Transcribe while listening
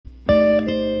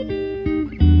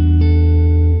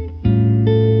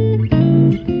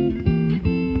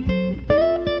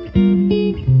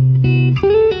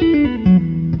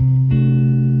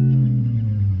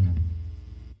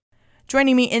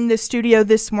Joining me in the studio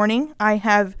this morning, I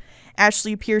have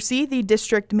Ashley Piercy, the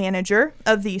district manager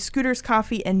of the Scooters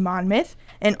Coffee in Monmouth,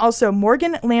 and also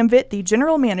Morgan Lamvitt, the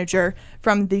general manager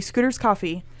from the Scooters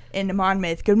Coffee in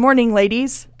Monmouth. Good morning,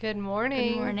 ladies. Good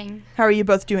morning. Good morning. How are you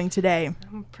both doing today?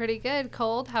 I'm pretty good.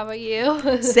 Cold. How about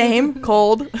you? Same,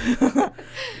 cold.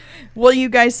 Well, you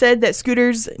guys said that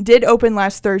Scooters did open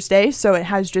last Thursday, so it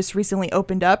has just recently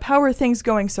opened up. How are things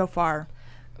going so far?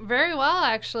 Very well,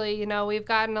 actually. You know, we've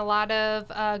gotten a lot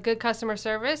of good customer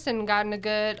service and gotten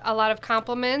a lot of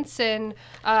compliments and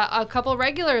a couple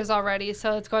regulars already.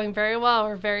 So it's going very well.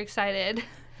 We're very excited.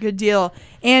 Good deal.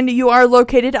 And you are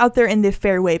located out there in the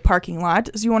Fairway parking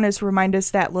lot. So you want to remind us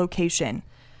that location?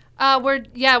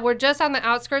 We're just on the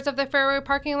outskirts of the Fairway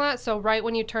parking lot. So right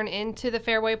when you turn into the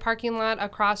Fairway parking lot,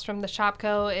 across from the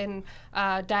Shopco and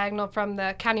diagonal from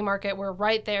the County Market, we're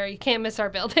right there. You can't miss our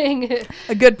building.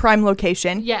 A good prime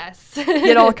location. Yes.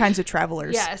 Get all kinds of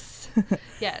travelers. Yes.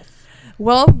 Yes.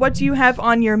 Well, what do you have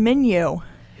on your menu?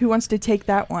 Who wants to take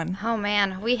that one? Oh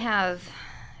man, we have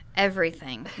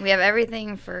everything. We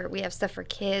have stuff for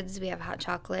kids. We have hot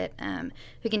chocolate.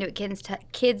 We can do it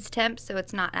kids temp, so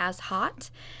it's not as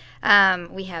hot.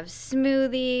 We have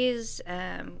smoothies.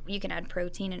 You can add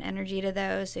protein and energy to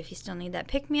those. So if you still need that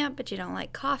pick-me-up, but you don't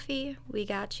like coffee, we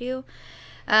got you.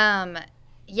 We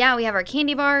have our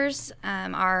candy bars.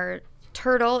 Our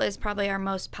Turtle is probably our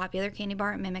most popular candy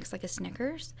bar. It mimics like a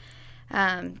Snickers.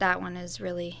 That one is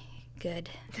really good.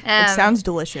 It sounds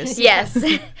delicious. Yes.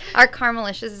 Our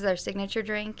Caramelicious is our signature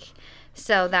drink.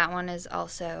 So that one is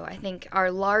also, I think,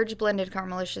 our large blended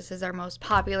Caramelicious is our most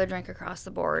popular drink across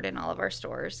the board in all of our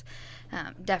stores.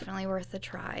 Definitely worth a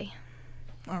try.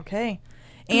 Okay.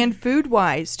 And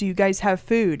food-wise, do you guys have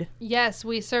food? Yes,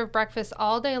 we serve breakfast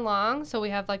all day long. So we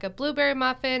have like a blueberry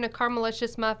muffin, a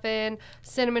Caramelicious muffin,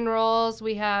 cinnamon rolls.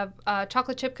 We have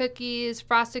chocolate chip cookies,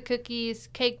 frosted cookies,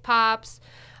 cake pops,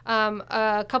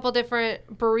 a couple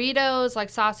different burritos like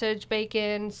sausage,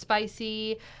 bacon,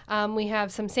 spicy. We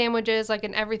have some sandwiches like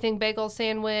an everything bagel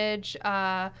sandwich,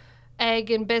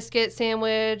 egg and biscuit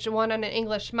sandwich, one on an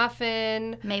English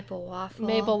muffin. Maple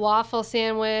waffle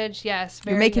sandwich. Yes,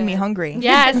 very You're making good. me hungry.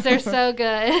 Yes, they're so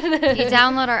good. You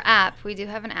download our app. We do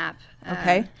have an app.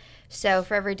 Okay. So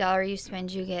for every $1 you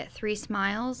spend, you get 3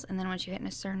 smiles, and then once you hit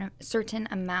a certain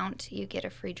amount, you get a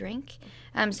free drink.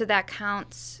 So that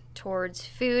counts towards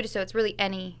food. So it's really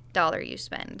any $1 you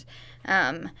spend.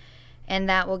 And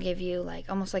that will give you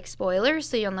almost like spoilers,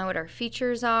 so you'll know what our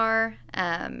features are.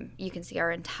 You can see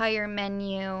our entire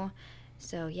menu.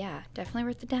 So yeah, definitely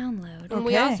worth the download. And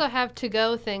we also have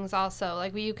to-go things also.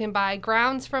 Like you can buy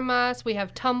grounds from us. We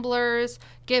have tumblers,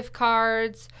 gift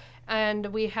cards, and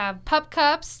we have pup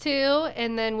cups too.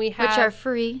 And then we have... Which are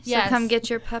free, so yes. Come get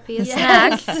your puppy a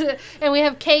snack. And we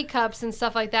have K-cups and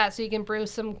stuff like that, so you can brew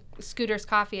some Scooters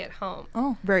coffee at home.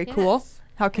 Oh, very cool. Yes.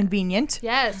 How convenient.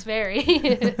 Yes,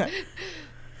 very.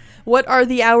 What are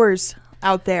the hours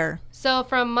out there? So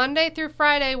from Monday through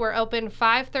Friday, we're open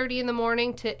 5:30 in the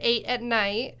morning to 8 at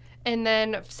night. And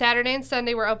then Saturday and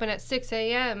Sunday, we're open at 6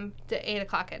 a.m. to 8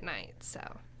 o'clock at night. So,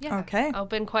 yeah. Okay.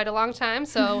 Open quite a long time,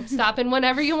 so stop in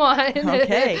whenever you want.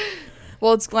 Okay.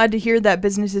 Well, it's glad to hear that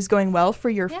business is going well for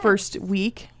your first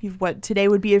week. Today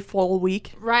would be a full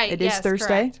week. Right. It is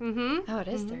Thursday. Mm-hmm. Oh, it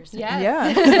is Thursday. Yes.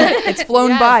 Yeah. It's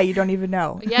flown by. You don't even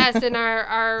know. Yes, and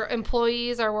our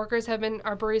employees, our workers our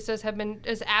baristas have been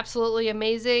is absolutely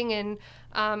amazing, and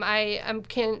I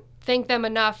can't thank them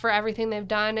enough for everything they've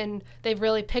done, and they've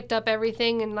really picked up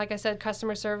everything, and like I said,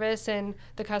 customer service, and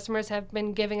the customers have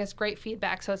been giving us great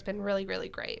feedback, so it's been really, really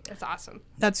great. It's awesome.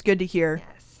 That's good to hear.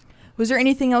 Yes. Was there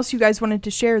anything else you guys wanted to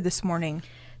share this morning?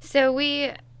 So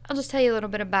I'll just tell you a little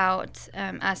bit about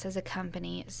us as a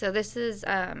company. So this is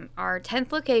our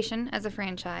 10th location as a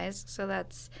franchise. So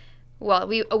that's,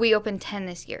 we opened 10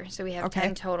 this year. So we have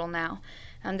 10 total now.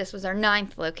 This was our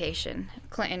 9th location.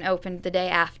 Clinton opened the day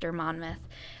after Monmouth.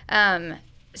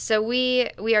 So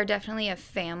we are definitely a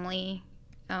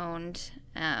family-owned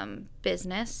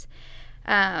business.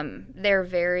 They're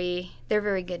very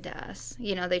good to us.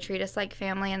 You know, they treat us like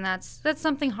family, and that's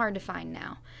something hard to find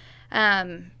now.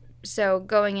 So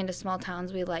going into small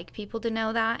towns, we like people to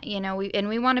know that, you know,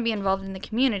 we want to be involved in the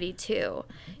community too.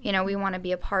 You know, we want to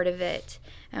be a part of it,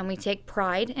 and we take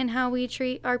pride in how we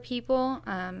treat our people.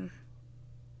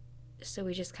 So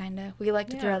we just we like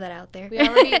to throw that out there.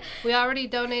 We already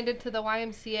donated to the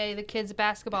YMCA, the kids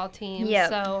basketball team. Yep.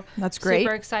 So that's great.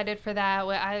 Super excited for that.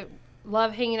 I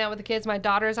love hanging out with the kids. My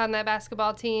daughter's on that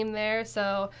basketball team there,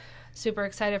 so super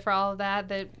excited for all of that.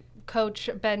 The coach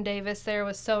Ben Davis there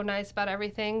was so nice about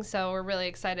everything, so we're really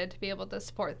excited to be able to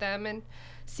support them and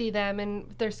see them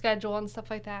and their schedule and stuff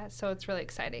like that. So it's really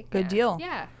exciting. Good deal.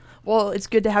 Yeah. Well, it's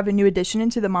good to have a new addition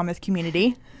into the Monmouth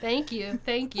community. Thank you.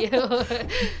 Thank you.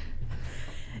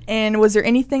 And was there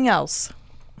anything else?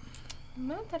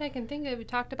 Not that I can think of. We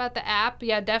talked about the app.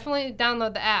 Yeah, definitely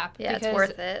download the app. Yeah, it's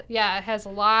worth it. Yeah, it has a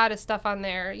lot of stuff on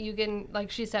there. You can,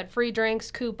 like she said, free drinks,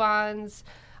 coupons,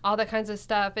 all that kinds of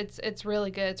stuff. It's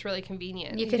really good. It's really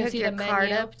convenient. You can hook see your the card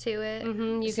menu. up to it.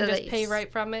 You so can just that pay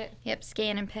right from it. Yep,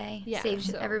 scan and pay. Yeah,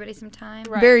 Saves so- everybody some time.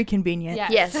 Right. Very convenient.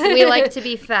 Yes. Yes, we like to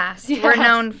be fast. We're Yes.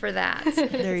 known for that.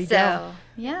 There you So, go.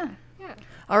 yeah.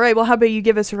 All right, well, how about you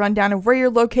give us a rundown of where you're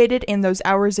located and those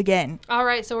hours again? All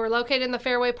right, so we're located in the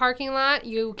Fairway parking lot.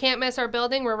 You can't miss our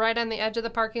building. We're right on the edge of the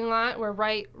parking lot. We're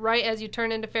right as you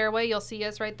turn into Fairway. You'll see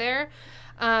us right there.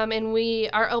 And we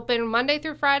are open Monday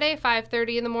through Friday,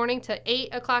 5:30 in the morning to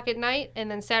 8 o'clock at night,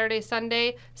 and then Saturday,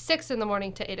 Sunday, 6 in the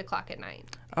morning to 8 o'clock at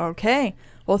night. Okay.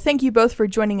 Well, thank you both for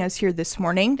joining us here this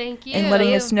morning. Thank you. And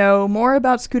letting us know more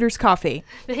about Scooters Coffee.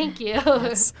 Thank you.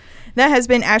 That has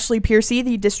been Ashley Piercy,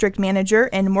 the district manager,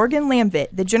 and Morgan Lamvitt,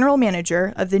 the general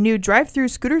manager of the new drive-through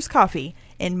Scooters Coffee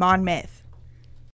in Monmouth.